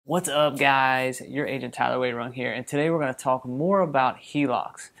What's up, guys? Your agent Tyler Wehrung here, and today we're going to talk more about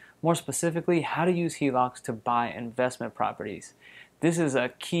HELOCs. More specifically, how to use HELOCs to buy investment properties. This is a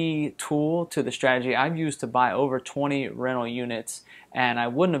key tool to the strategy I've used to buy over 20 rental units, and I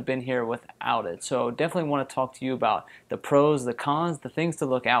wouldn't have been here without it. So definitely want to talk to you about the pros, the cons, the things to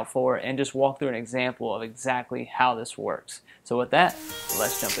look out for, and just walk through an example of exactly how this works. So with that,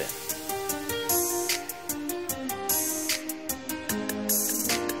 let's jump in.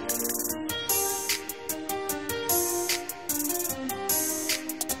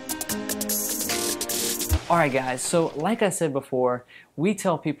 Alright guys, so like I said before, we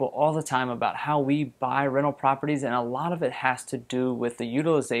tell people all the time about how we buy rental properties, and a lot of it has to do with the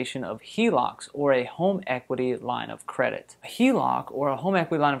utilization of HELOCs, or a home equity line of credit. A HELOC, or a home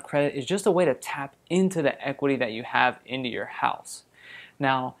equity line of credit, is just a way to tap into the equity that you have into your house.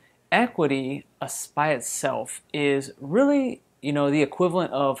 Now, equity by itself is really, the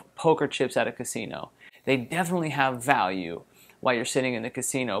equivalent of poker chips at a casino. They definitely have value while you're sitting in the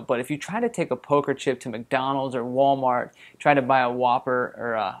casino. But if you try to take a poker chip to McDonald's or Walmart, try to buy a Whopper,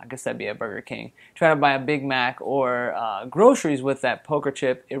 or I guess that'd be a Burger King, try to buy a Big Mac or groceries with that poker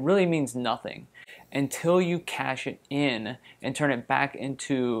chip, it really means nothing until you cash it in and turn it back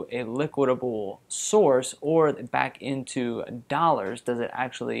into a liquidable source or back into dollars. Does it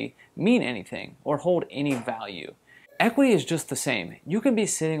actually mean anything or hold any value? Equity is just the same. You can be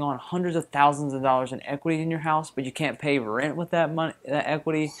sitting on hundreds of thousands of dollars in equity in your house, but you can't pay rent with that money, that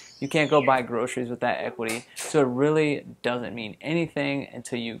equity. You can't go buy groceries with that equity. So it really doesn't mean anything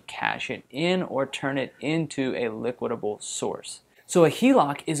until you cash it in or turn it into a liquidable source. So a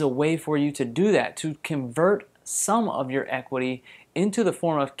HELOC is a way for you to do that, to convert some of your equity into the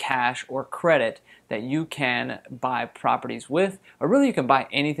form of cash or credit that you can buy properties with, or really you can buy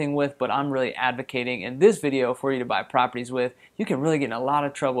anything with, but I'm really advocating in this video for you to buy properties with. You can really get in a lot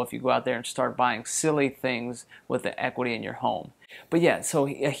of trouble if you go out there and start buying silly things with the equity in your home. But yeah, so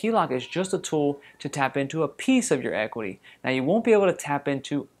a HELOC is just a tool to tap into a piece of your equity. Now you won't be able to tap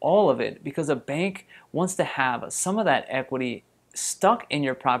into all of it because a bank wants to have some of that equity stuck in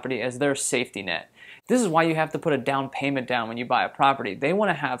your property as their safety net. This is why you have to put a down payment down when you buy a property. They want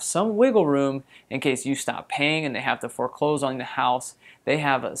to have some wiggle room in case you stop paying and they have to foreclose on the house. They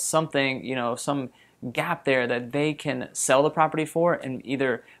have something, some gap there that they can sell the property for and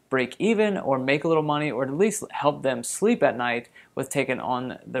either break even or make a little money, or at least help them sleep at night with taking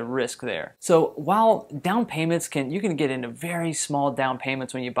on the risk there. So while down payments you can get into very small down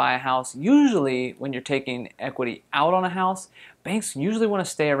payments when you buy a house, usually when you're taking equity out on a house, banks usually want to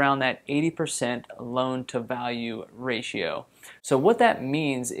stay around that 80% loan to value ratio. So what that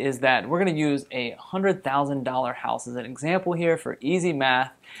means is that we're going to use a $100,000 house as an example here for easy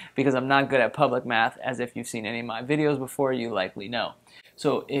math, because I'm not good at public math, as if you've seen any of my videos before, you likely know.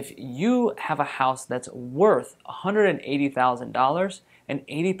 So if you have a house that's worth $180,000, an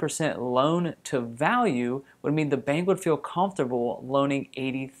 80% loan to value would mean the bank would feel comfortable loaning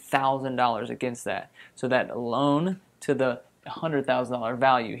 $80,000 against that. So that loan to the $100,000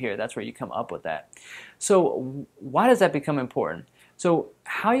 value here, that's where you come up with that. So why does that become important? So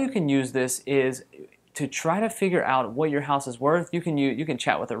how you can use this is to try to figure out what your house is worth. You can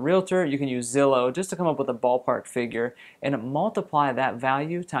chat with a realtor, you can use Zillow just to come up with a ballpark figure and multiply that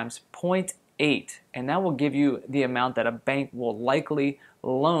value times 0.8, and that will give you the amount that a bank will likely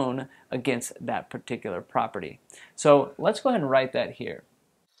loan against that particular property. So let's go ahead and write that here.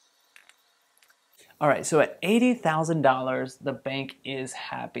 Alright, so at $80,000, the bank is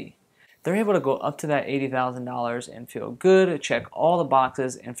happy. They're able to go up to that $80,000 and feel good, check all the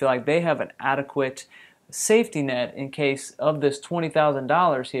boxes, and feel like they have an adequate safety net in case of this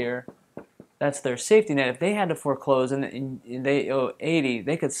 $20,000 here. That's their safety net. If they had to foreclose and they owe 80,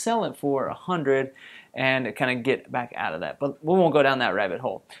 they could sell it for 100 and kind of get back out of that. But we won't go down that rabbit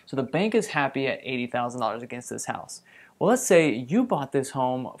hole. So the bank is happy at $80,000 against this house. Well, let's say you bought this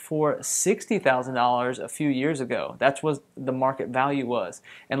home for $60,000 a few years ago. That's what the market value was.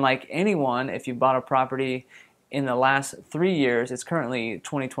 And like anyone, if you bought a property in the last 3 years, it's currently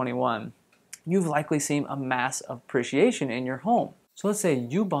 2021, you've likely seen a mass appreciation in your home. So let's say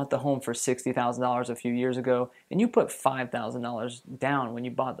you bought the home for $60,000 a few years ago, and you put $5,000 down when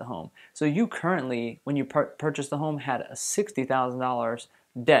you bought the home. So you currently, when you purchased the home, had a $60,000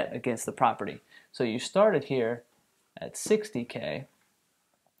 debt against the property. So you started here at $60K.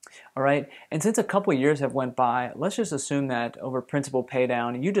 All right, and since a couple years have went by, let's just assume that over principal pay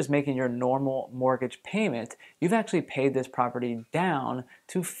down, you just making your normal mortgage payment, you've actually paid this property down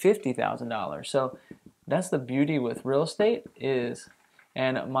to $50,000. So that's the beauty with real estate, is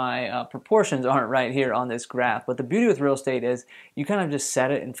and my proportions aren't right here on this graph. But the beauty with real estate is you kind of just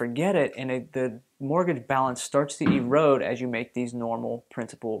set it and forget it, and the mortgage balance starts to erode as you make these normal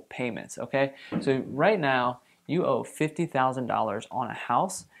principal payments, okay? So right now, you owe $50,000 on a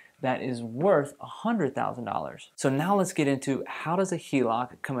house that is worth $100,000. So now let's get into how does a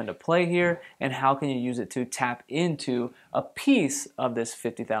HELOC come into play here, and how can you use it to tap into a piece of this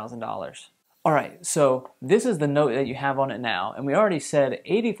 $50,000. All right, so this is the note that you have on it now, and we already said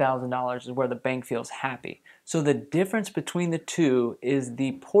 $80,000 is where the bank feels happy. So the difference between the two is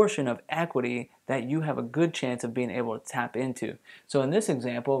the portion of equity that you have a good chance of being able to tap into. So in this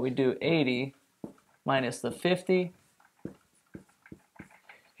example, we do 80 minus the 50.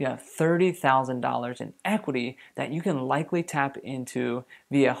 You have $30,000 in equity that you can likely tap into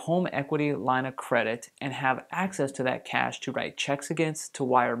via home equity line of credit and have access to that cash to write checks against, to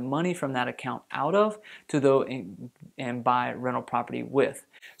wire money from that account out of, to go and buy rental property with.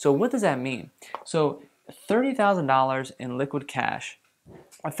 So what does that mean? So $30,000 in liquid cash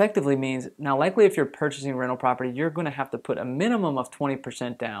effectively means, now likely if you're purchasing rental property, you're going to have to put a minimum of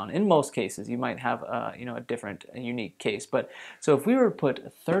 20% down. In most cases, you might have a unique case. But so if we were to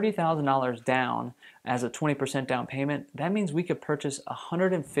put $30,000 down as a 20% down payment, that means we could purchase a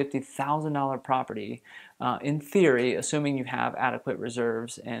 $150,000 property in theory, assuming you have adequate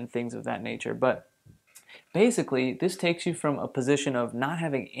reserves and things of that nature. But basically, this takes you from a position of not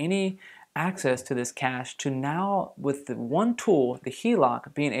having any access to this cash to now, with the one tool, the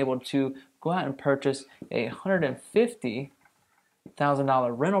HELOC, being able to go out and purchase a $150,000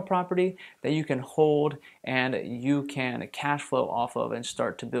 rental property that you can hold and you can cash flow off of and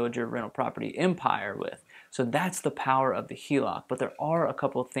start to build your rental property empire with. So that's the power of the HELOC, but there are a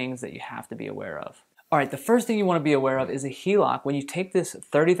couple of things that you have to be aware of. All right, the first thing you want to be aware of is a HELOC. When you take this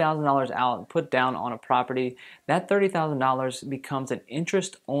 $30,000 out and put down on a property, that $30,000 becomes an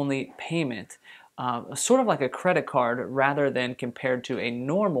interest-only payment, sort of like a credit card rather than compared to a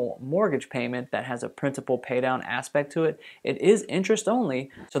normal mortgage payment that has a principal paydown aspect to it. It is interest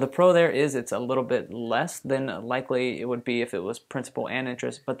only, so the pro there is it's a little bit less than likely it would be if it was principal and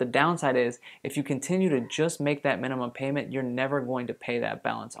interest, but the downside is if you continue to just make that minimum payment, you're never going to pay that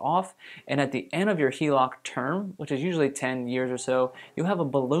balance off, and at the end of your HELOC term, which is usually 10 years or so, you'll have a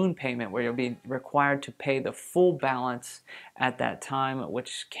balloon payment where you'll be required to pay the full balance at that time,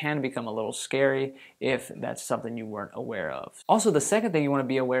 which can become a little scary if that's something you weren't aware of. Also, the second thing you want to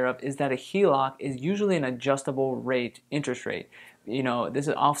be aware of is that a HELOC is usually an adjustable rate interest rate. You know, this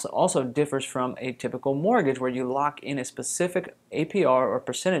is also differs from a typical mortgage where you lock in a specific APR or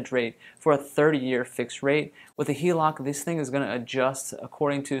percentage rate for a 30-year fixed rate. With a HELOC, this thing is going to adjust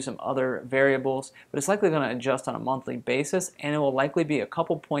according to some other variables, but it's likely going to adjust on a monthly basis, and it will likely be a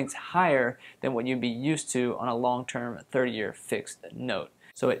couple points higher than what you'd be used to on a long-term 30-year fixed note.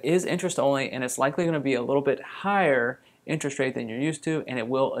 So it is interest only, and it's likely going to be a little bit higher interest rate than you're used to, and it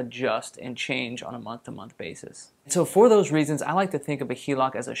will adjust and change on a month-to-month basis. So for those reasons, I like to think of a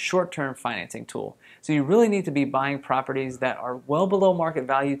HELOC as a short-term financing tool. So you really need to be buying properties that are well below market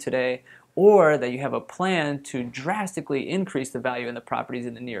value today, or that you have a plan to drastically increase the value in the properties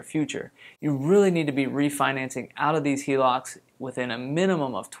in the near future. You really need to be refinancing out of these HELOCs within a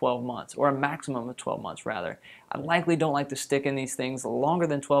minimum of 12 months, or a maximum of 12 months rather. I likely don't like to stick in these things longer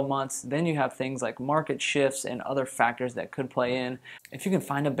than 12 months. Then you have things like market shifts and other factors that could play in. If you can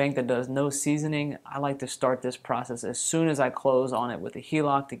find a bank that does no seasoning, I like to start this process as soon as I close on it with a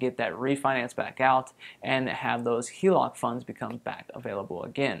HELOC to get that refinance back out and have those HELOC funds become back available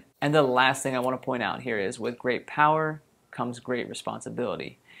again. And the last thing I want to point out here is with great power comes great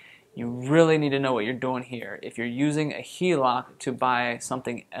responsibility. You really need to know what you're doing here. If you're using a HELOC to buy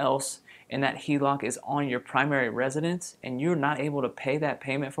something else and that HELOC is on your primary residence and you're not able to pay that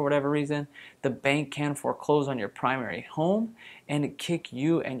payment for whatever reason, the bank can foreclose on your primary home and kick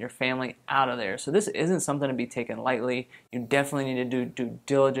you and your family out of there. So this isn't something to be taken lightly. You definitely need to do due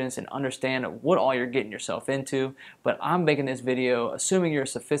diligence and understand what all you're getting yourself into. But I'm making this video assuming you're a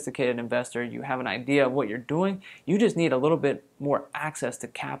sophisticated investor, you have an idea of what you're doing. You just need a little bit more access to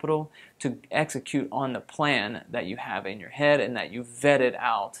capital to execute on the plan that you have in your head and that you vetted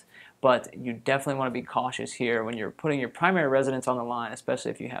out. But you definitely want to be cautious here when you're putting your primary residence on the line,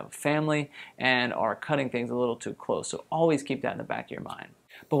 especially if you have a family and are cutting things a little too close. So always keep that in the back of your mind.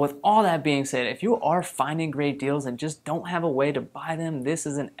 But with all that being said, if you are finding great deals and just don't have a way to buy them, this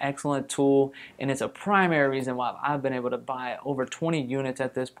is an excellent tool, and it's a primary reason why I've been able to buy over 20 units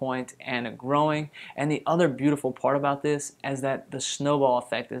at this point and growing. And the other beautiful part about this is that the snowball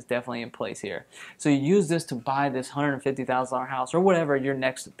effect is definitely in place here. So you use this to buy this $150,000 house or whatever your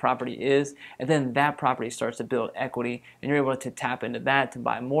next property property is, and then that property starts to build equity, and you're able to tap into that to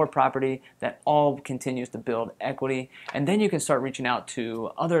buy more property that all continues to build equity. And then you can start reaching out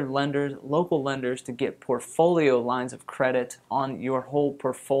to other lenders, local lenders, to get portfolio lines of credit on your whole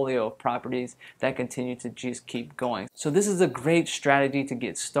portfolio of properties that continue to just keep going. So this is a great strategy to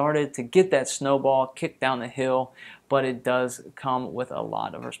get started, to get that snowball kicked down the hill, but it does come with a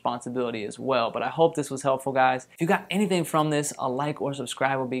lot of responsibility as well. But I hope this was helpful, guys. If you got anything from this, a like or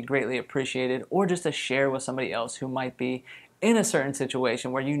subscribe would be greatly appreciated, or just a share with somebody else who might be in a certain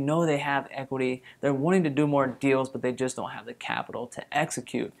situation where you know they have equity, they're wanting to do more deals, but they just don't have the capital to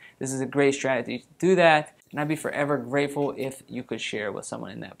execute. This is a great strategy to do that, and I'd be forever grateful if you could share with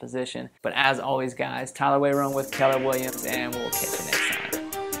someone in that position. But as always, guys, Tyler Wehrung with Keller Williams, and we'll catch you next time.